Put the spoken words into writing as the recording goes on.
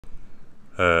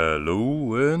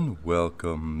Hello and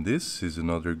welcome. This is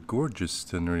another gorgeous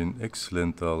tenor in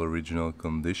excellent all original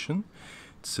condition.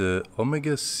 It's a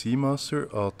Omega Seamaster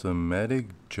automatic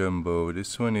jumbo.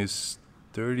 This one is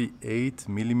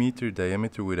 38mm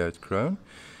diameter without crown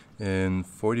and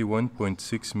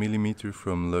 41.6mm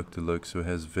from lug to lug, so it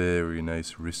has very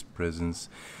nice wrist presence.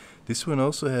 This one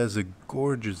also has a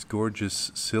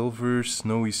gorgeous silver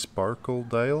snowy sparkle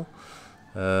dial.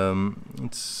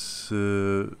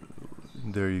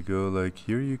 There you go, like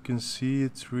here you can see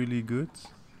it's really good,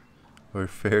 or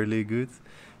fairly good,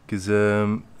 because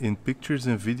in pictures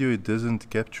and video it doesn't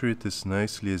capture it as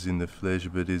nicely as in the flesh,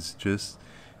 but it's just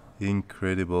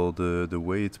incredible. The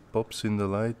way it pops in the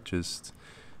light, just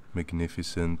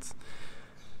magnificent.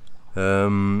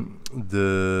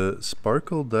 The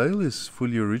sparkle dial is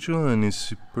fully original and is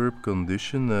superb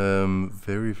condition.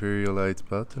 Very light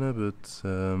patina, but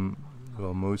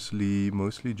well,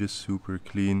 mostly just super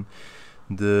clean.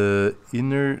 The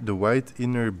white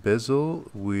inner bezel,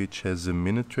 which has a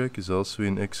minute track, is also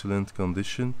in excellent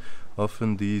condition.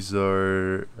 Often these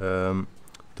are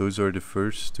those are the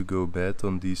first to go bad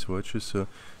on these watches, so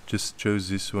just shows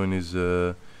this one is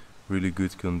really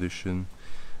good condition.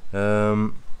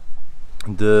 The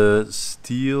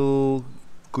steel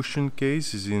cushion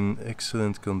case is in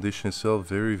excellent condition as well,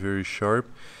 very sharp,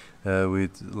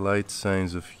 with light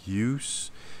signs of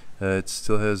use. It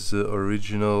still has the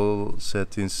original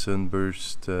satin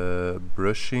sunburst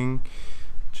brushing,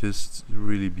 just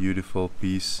really beautiful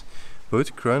piece.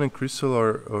 Both crown and crystal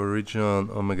are original and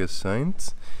Omega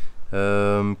signed.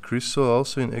 Crystal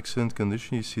also in excellent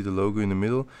condition. You see the logo in the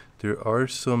middle. There are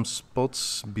some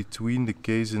spots between the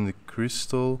case and the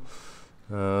crystal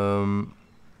well,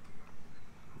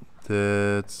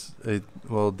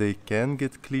 they can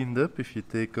get cleaned up if you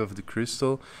take off the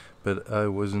crystal, but I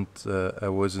wasn't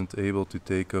able to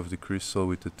take off the crystal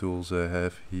with the tools I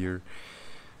have here.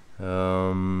 But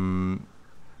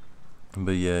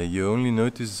yeah, you only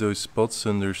notice those spots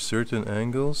under certain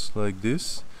angles like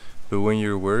this, but when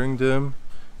you're wearing them,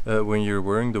 when you're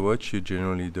wearing the watch, you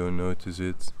generally don't notice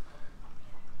it.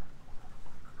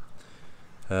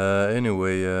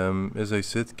 Anyway, as I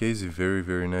said, case in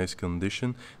very nice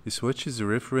condition. This watch is a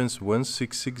reference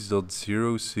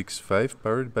 166.065,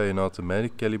 powered by an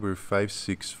automatic caliber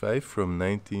 565 from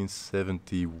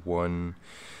 1971.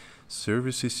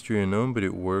 Service history unknown, but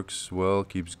it works well,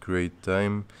 keeps great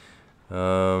time.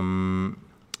 Quickset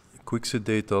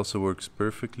date also works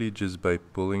perfectly just by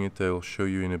pulling it. I will show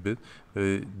you in a bit.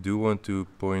 I do want to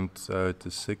point out the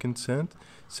second hand.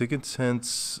 Second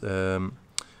hand's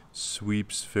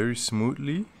sweeps very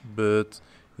smoothly, but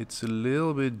it's a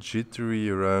little bit jittery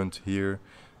around here.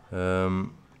 I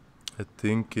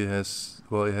think it has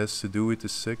to do with the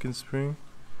second spring.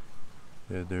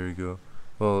 Yeah, there you go.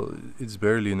 Well, it's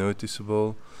barely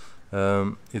noticeable.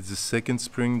 It's the second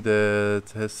spring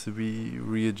that has to be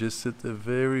readjusted a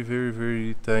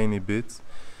very tiny bit.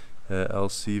 I'll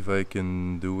see if I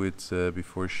can do it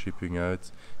before shipping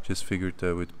out. Just figured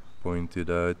I would point it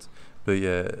out. But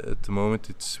yeah, at the moment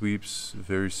it sweeps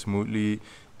very smoothly.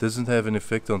 Doesn't have an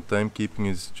effect on timekeeping.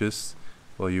 It's just,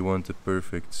 well, you want a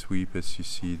perfect sweep, as you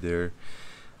see there.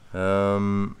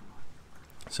 So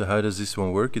how does this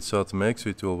one work? It's automatic, so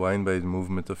it will wind by the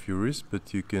movement of your wrist,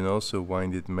 but you can also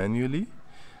wind it manually,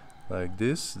 like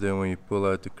this. Then when you pull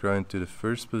out the crown to the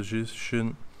first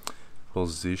position,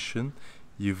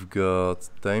 you've got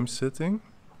time setting.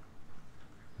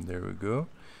 There we go.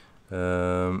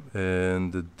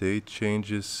 And the date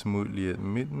changes smoothly at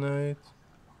midnight.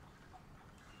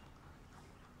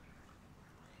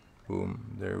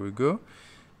 Boom, there we go.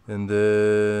 And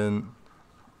then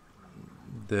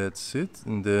that's it.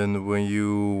 And then when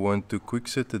you want to quick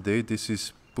set the date, this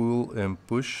is pull and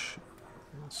push.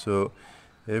 So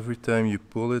every time you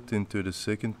pull it into the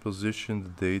second position, the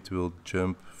date will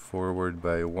jump forward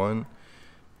by 1.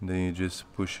 Then you just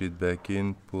push it back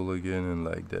in, pull again, and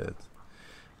like that.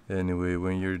 Anyway,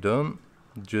 when you're done,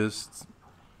 just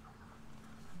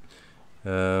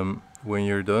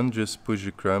push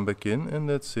the crown back in, and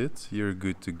that's it. You're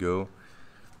good to go.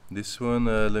 This one,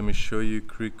 let me show you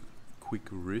quick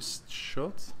wrist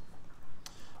shot.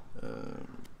 There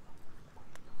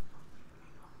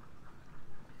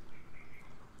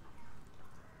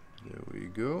we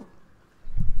go.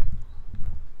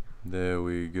 There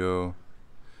we go.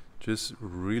 Just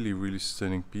really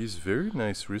stunning piece. Very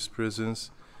nice wrist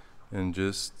presence. And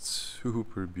just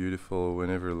super beautiful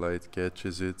whenever light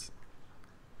catches it.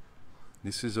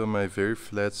 This is on my very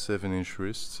flat 7-inch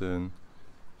wrists and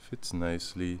fits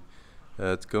nicely.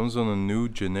 It comes on a new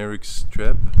generic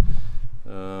strap.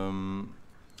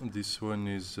 This one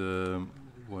is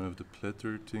one of the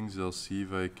pleather things, I'll see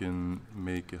if I can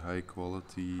make a high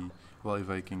quality, well, if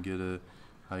I can get a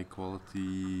high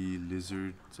quality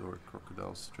lizard or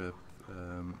crocodile strap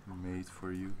made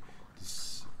for you.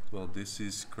 This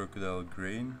is crocodile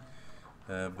grain,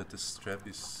 but the strap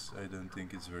is, I don't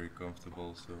think it's very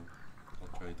comfortable, so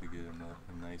I'll try to get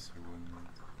a nicer one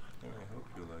made. I hope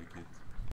you like it.